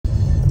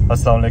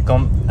अस्सलाम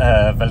वालेकुम,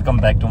 welcome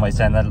back to my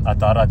channel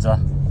अता राजा।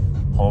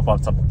 होप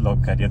आप सब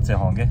लोग खैरियत से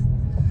होंगे।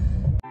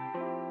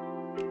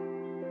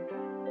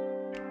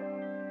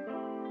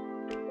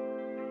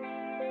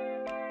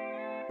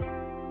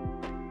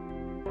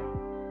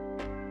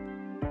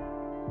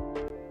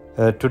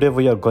 Today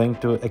we are going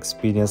to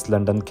experience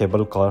London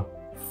Cable Car.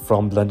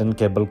 From London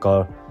Cable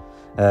Car,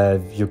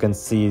 you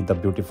can see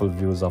the beautiful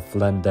views of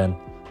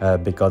London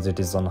because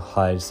it is on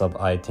high. So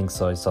I think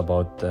so it's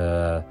about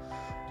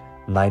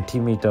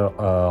 90-meter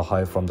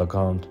high from the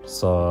ground.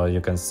 So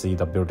you can see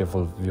the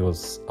beautiful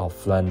views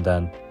of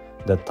London,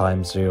 the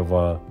Thames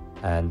River,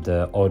 and the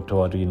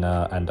Auto Arena,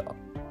 and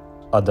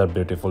other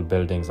beautiful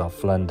buildings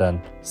of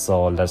London. So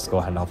let's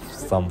go and have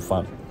some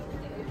fun.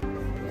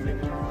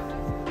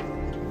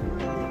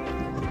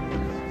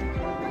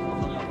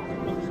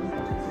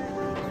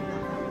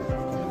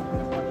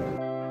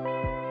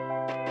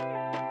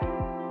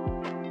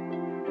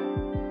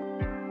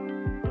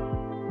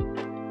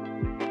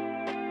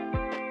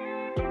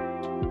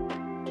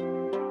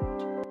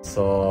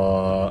 सो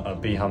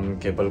अभी हम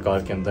cable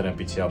car के अंदर हैं।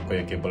 पीछे आपको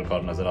ये cable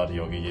car नज़र आ रही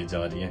होगी, ये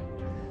जा रही है।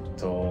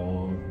 तो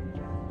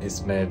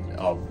इसमें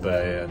आप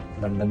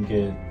लंदन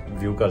के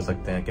व्यू कर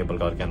सकते हैं केबल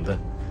कार के अंदर।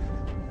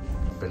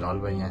 बिलाल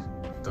भाई हैं,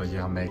 तो ये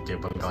हमें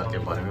केबल कार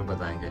के बारे में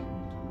बताएंगे।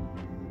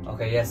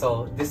 Okay, yeah, so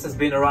this has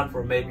been around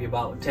for maybe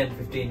about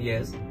 10-15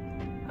 years.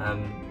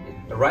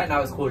 Right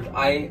now it's called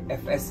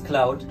IFS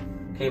Cloud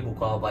Cable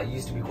Car, but it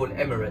used to be called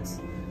Emirates.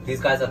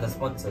 These guys are the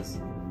sponsors,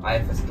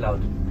 IFS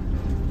Cloud.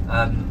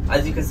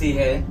 As you can see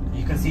here,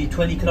 you can see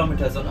 20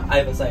 kilometers on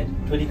either side.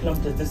 20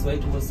 kilometers this way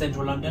towards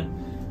central London,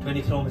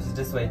 20 kilometers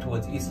this way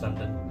towards east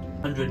London.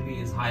 100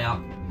 meters high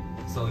up,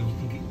 so you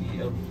can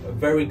get a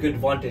very good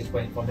vantage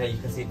point from here. You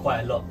can see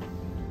quite a lot.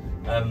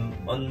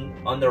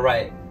 On the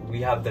right,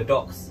 we have the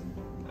docks,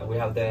 and we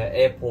have the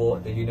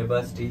airport, the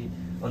university.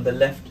 On the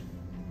left,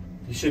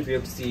 you should be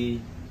able to see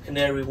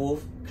Canary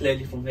Wharf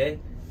clearly from here.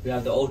 We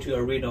have the O2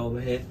 Arena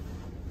over here,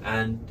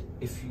 and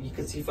if you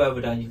can see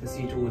further down, you can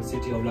see towards the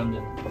City of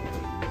London.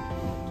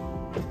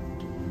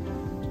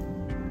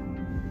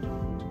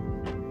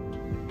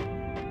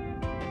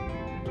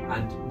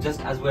 And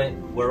just as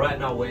we're right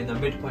now, we're in the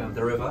midpoint of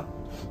the river.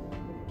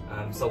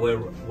 So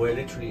we're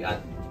literally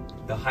at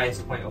the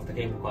highest point of the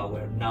cable car.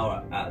 We're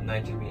now at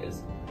 90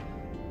 meters.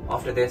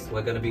 After this,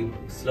 we're going to be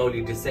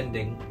slowly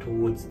descending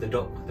towards the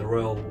dock, the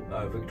Royal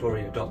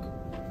Victoria dock.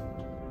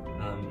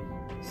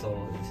 So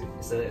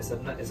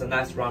it's a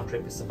nice round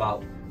trip. It's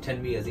about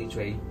 10 meters each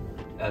way.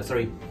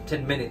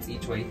 10 minutes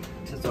each way.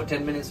 So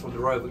 10 minutes from the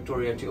Royal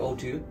Victoria to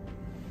O2,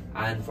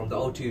 and from the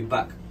O2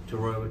 back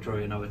to Royal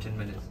Victoria another 10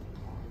 minutes.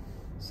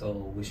 So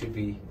we should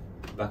be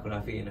back on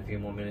our feet in a few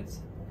more minutes.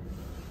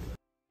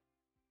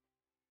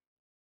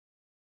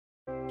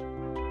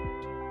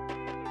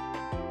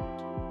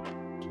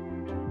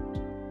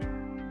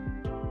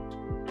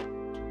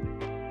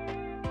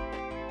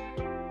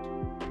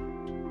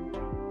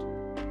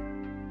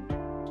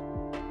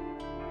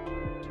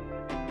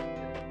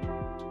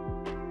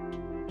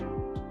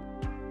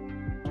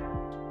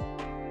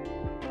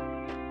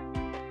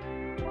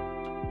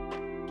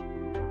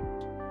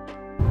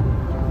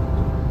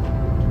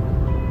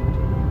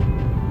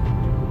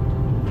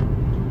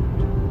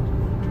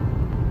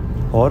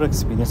 Our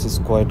experience is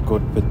quite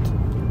good with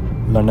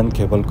London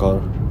Cable Car,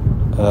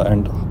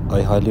 and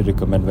I highly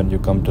recommend when you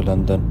come to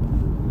London,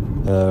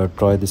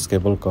 try this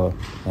cable car.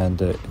 And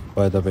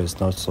by the way, it's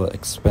not so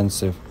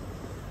expensive.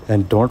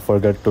 And don't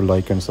forget to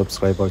like and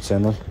subscribe our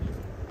channel.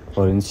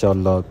 और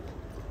इंशाल्लाह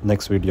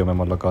next video में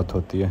मुलाकात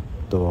होती है,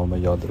 तो हमें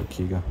याद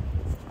रखिएगा।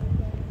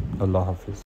 अल्लाह हाफिज़।